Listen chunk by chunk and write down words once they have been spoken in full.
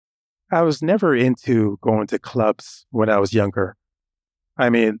I was never into going to clubs when I was younger. I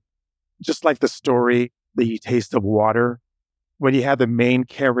mean, just like the story, The Taste of Water, when you had the main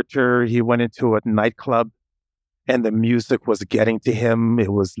character, he went into a nightclub and the music was getting to him.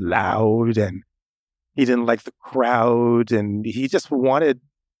 It was loud and he didn't like the crowd and he just wanted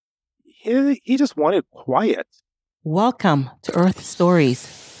quiet. Welcome to Earth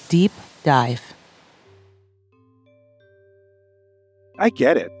Stories Deep Dive. I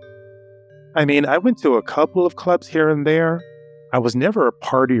get it. I mean, I went to a couple of clubs here and there. I was never a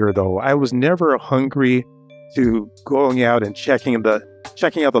partier, though. I was never hungry to going out and checking out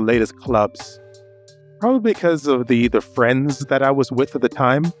the latest clubs. Probably because of the friends that I was with at the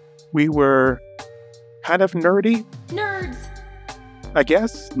time. We were kind of nerdy. Nerds! I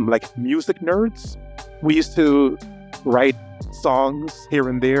guess, like music nerds. We used to write songs here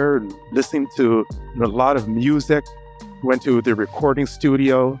and there and listen to a lot of music. Went to the recording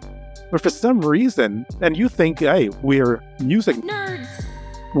studio. But for some reason, and you think, hey, we're music nerds.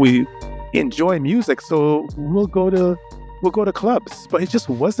 We enjoy music, so we'll go to clubs. But it just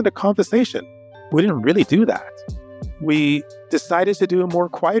wasn't a conversation. We didn't really do that. We decided to do more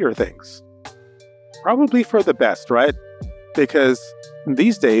quieter things. Probably for the best, right? Because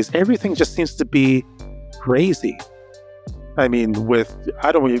these days, everything just seems to be crazy. I mean,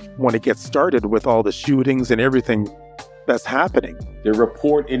 I don't even want to get started with all the shootings and everything that's happening. The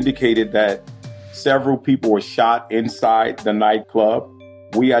report indicated that several people were shot inside the nightclub.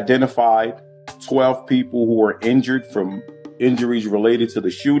 We identified 12 people who were injured from injuries related to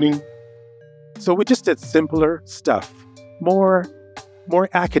the shooting. So we just did simpler stuff, more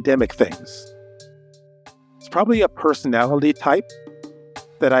academic things. It's probably a personality type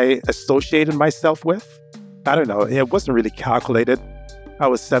that I associated myself with. I don't know. It wasn't really calculated. I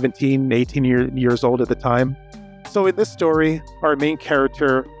was 17, 18 years old at the time. So in this story, our main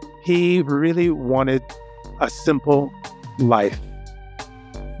character, he really wanted a simple life,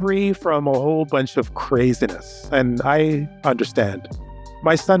 free from a whole bunch of craziness. And I understand.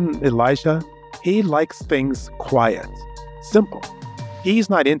 My son, Elijah, he likes things quiet, simple. He's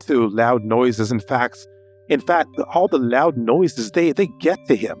not into loud noises. In fact, all the loud noises, they get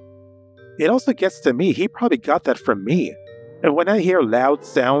to him. It also gets to me. He probably got that from me. And when I hear loud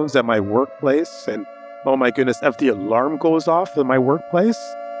sounds at my workplace and oh my goodness, if the alarm goes off in my workplace,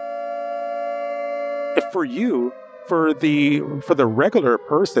 for the regular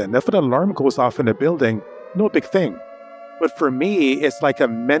person, if an alarm goes off in a building, no big thing. But for me, it's like a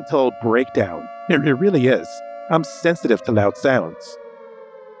mental breakdown. It really is. I'm sensitive to loud sounds.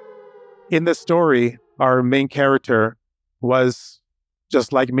 In this story, our main character was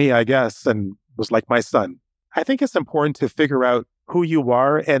just like me, I guess, and was like my son. I think it's important to figure out who you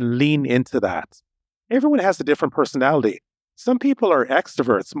are and lean into that. Everyone has a different personality. Some people are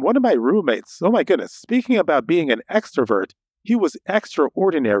extroverts. One of my roommates, oh my goodness, speaking about being an extrovert, he was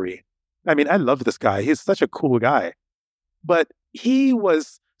extraordinary. I mean, I love this guy. He's such a cool guy. But he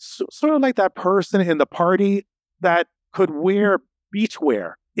was sort of like that person in the party that could wear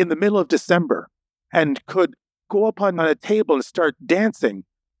beachwear in the middle of December and could go up on a table and start dancing.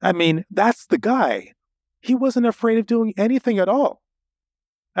 I mean, that's the guy. He wasn't afraid of doing anything at all.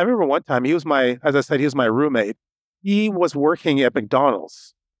 I remember one time, he was my roommate. He was working at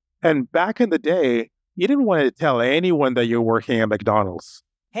McDonald's. And back in the day, you didn't want to tell anyone that you're working at McDonald's.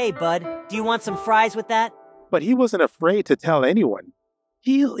 Hey, bud, do you want some fries with that? But he wasn't afraid to tell anyone.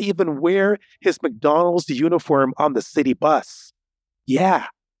 He'll even wear his McDonald's uniform on the city bus. Yeah.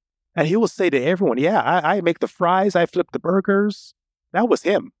 And he will say to everyone, yeah, I make the fries, I flip the burgers. That was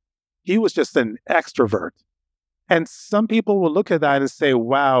him. He was just an extrovert. And some people will look at that and say,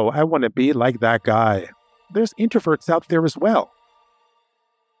 wow, I want to be like that guy. There's introverts out there as well.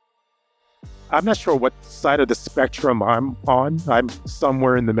 I'm not sure what side of the spectrum I'm on. I'm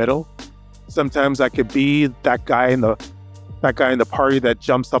somewhere in the middle. Sometimes I could be that guy in the party that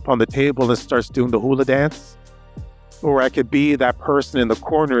jumps up on the table and starts doing the hula dance. Or I could be that person in the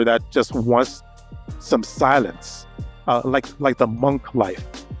corner that just wants some silence, like the monk life.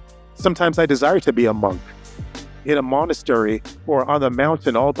 Sometimes I desire to be a monk in a monastery or on the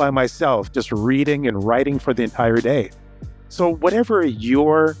mountain all by myself, just reading and writing for the entire day. So whatever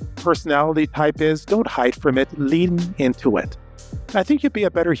your personality type is, don't hide from it, lean into it. I think you'd be a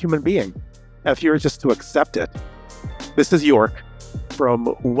better human being if you were just to accept it. This is York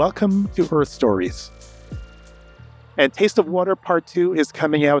from Welcome to Earth Stories. And Taste of Water Part 2 is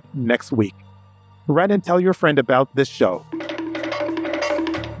coming out next week. Write and tell your friend about this show.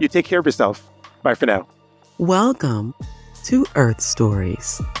 You take care of yourself. Bye for now. Welcome to Earth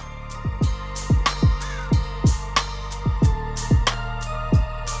Stories.